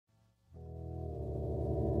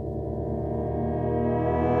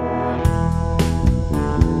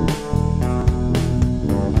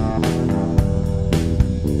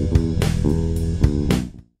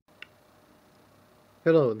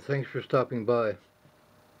Hello, and thanks for stopping by.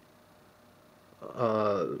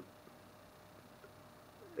 Uh,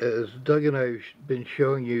 as Doug and I have been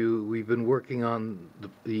showing you, we've been working on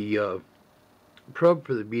the probe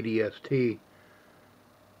for the BDST,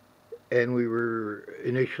 and we were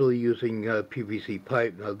initially using PVC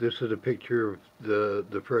pipe. Now, this is a picture of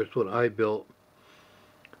the first one I built.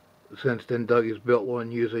 Since then, Doug has built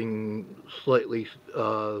one using slightly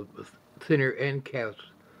thinner end caps,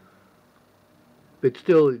 but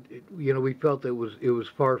still, we felt it was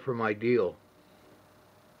far from ideal.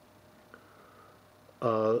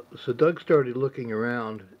 So Doug started looking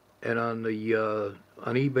around, and on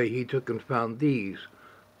eBay he took and found these.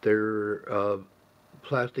 They're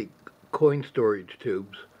plastic coin storage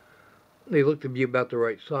tubes. They looked to be about the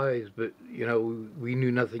right size, but we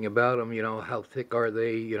knew nothing about them. How thick are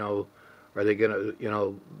they? Are they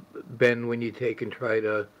gonna bend when you take and try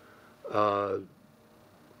to uh,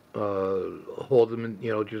 hold them?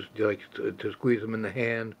 Just like to squeeze them in the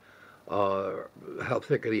hand. How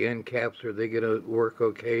thick are the end caps? Are they going to work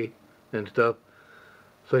okay and stuff?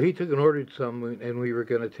 So he took and ordered some, and we were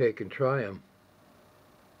going to take and try them.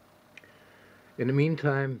 In the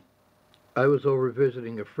meantime, I was over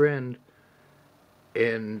visiting a friend,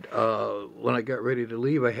 and when I got ready to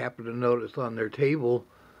leave, I happened to notice on their table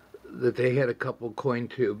that they had a couple coin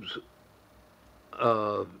tubes.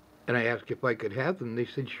 Uh, and I asked if I could have them. They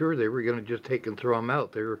said sure. They were going to just take and throw them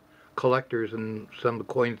out. They were collectors, and some of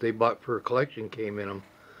the coins they bought for a collection came in them.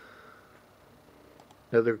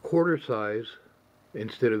 Now they're quarter size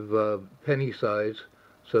instead of penny size,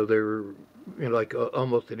 so they're like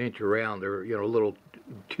almost an inch around. They're a little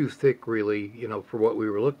too thick, really, for what we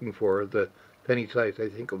were looking for. The penny size I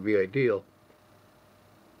think would be ideal.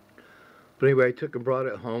 But anyway, I took and brought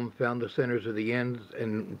it home, found the centers of the ends,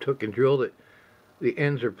 and took and drilled it. The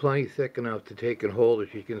ends are plenty thick enough to take and hold.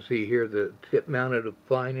 As you can see here, the tip mounted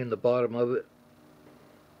fine in the bottom of it.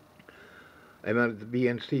 I mounted the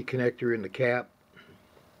BNC connector in the cap,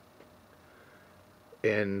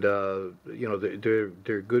 and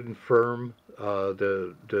they're good and firm.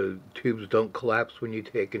 The tubes don't collapse when you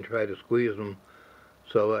take and try to squeeze them.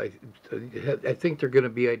 So I think they're going to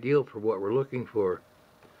be ideal for what we're looking for.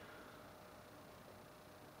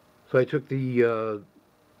 So I took the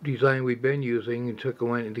design we've been using and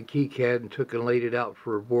went into KiCad and took and laid it out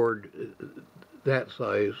for a board that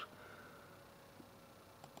size.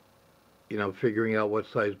 Figuring out what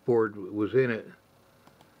size board was in it,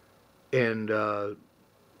 and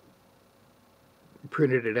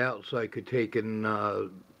printed it out so I could take and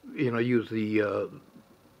use the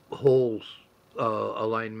holes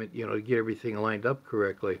alignment, to get everything lined up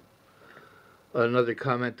correctly. Another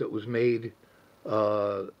comment that was made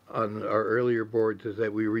on our earlier boards is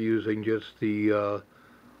that we were using just the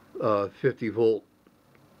 50 volt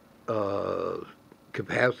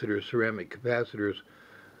capacitors, ceramic capacitors,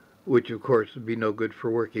 which of course would be no good for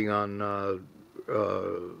working on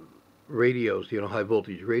radios, high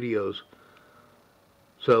voltage radios.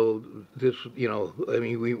 So this, I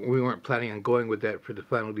mean, we weren't planning on going with that for the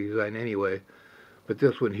final design anyway. But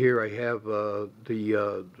this one here, I have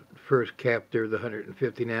the first cap there, the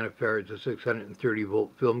 150 nanofarads, a 630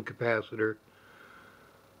 volt film capacitor.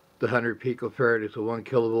 The 100 picofarad is a 1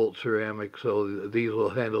 kilovolt ceramic, so these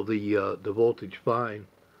will handle the voltage fine.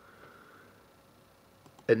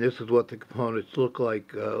 And this is what the components look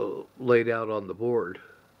like laid out on the board.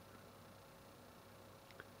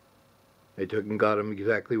 I took and got them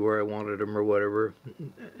exactly where I wanted them or whatever,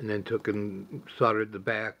 and then took and soldered the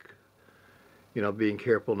back, being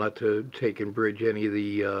careful not to take and bridge any of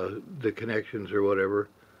the connections or whatever.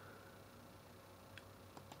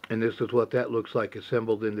 And this is what that looks like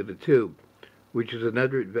assembled into the tube, which is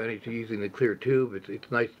another advantage of using the clear tube.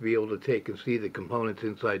 It's nice to be able to take and see the components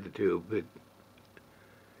inside the tube. It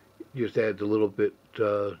just adds a little bit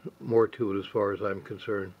more to it as far as I'm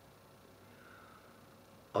concerned.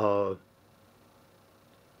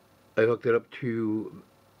 I hooked it up to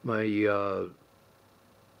my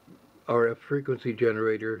RF frequency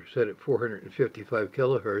generator set at 455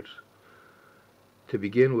 kilohertz to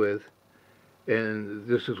begin with, and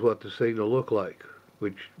this is what the signal looked like,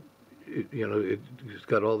 which it's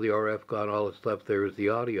got all the RF gone, all the stuff there is the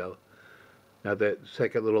audio. Now that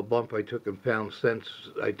second little bump I took and found since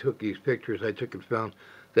I took these pictures, I took and found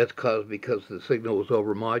that's caused because the signal was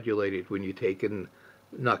overmodulated. When you take and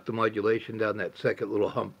knock the modulation down, that second little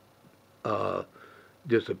hump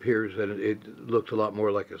disappears, and it looks a lot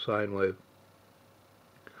more like a sine wave.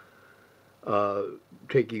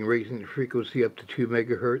 Raising the frequency up to 2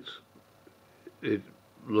 megahertz, it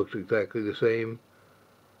looks exactly the same,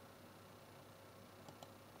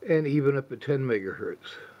 and even up at 10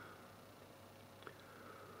 megahertz.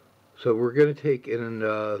 So we're going to take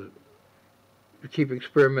and keep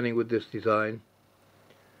experimenting with this design,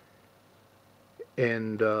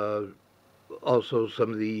 and also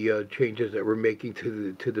some of the changes that we're making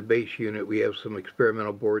to the base unit. We have some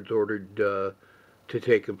experimental boards ordered to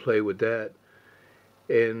take and play with that.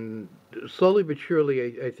 And slowly but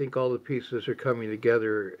surely, I think all the pieces are coming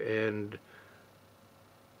together, and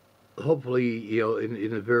hopefully, in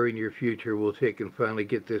the very near future, we'll take and finally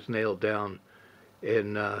get this nailed down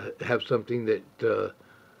and have something that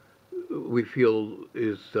we feel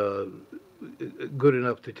is good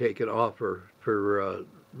enough to take an offer for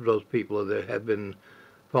those people that have been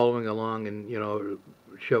following along and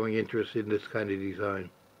showing interest in this kind of design.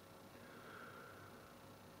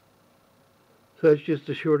 So that's just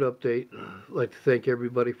a short update. I'd like to thank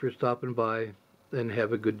everybody for stopping by and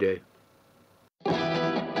have a good day.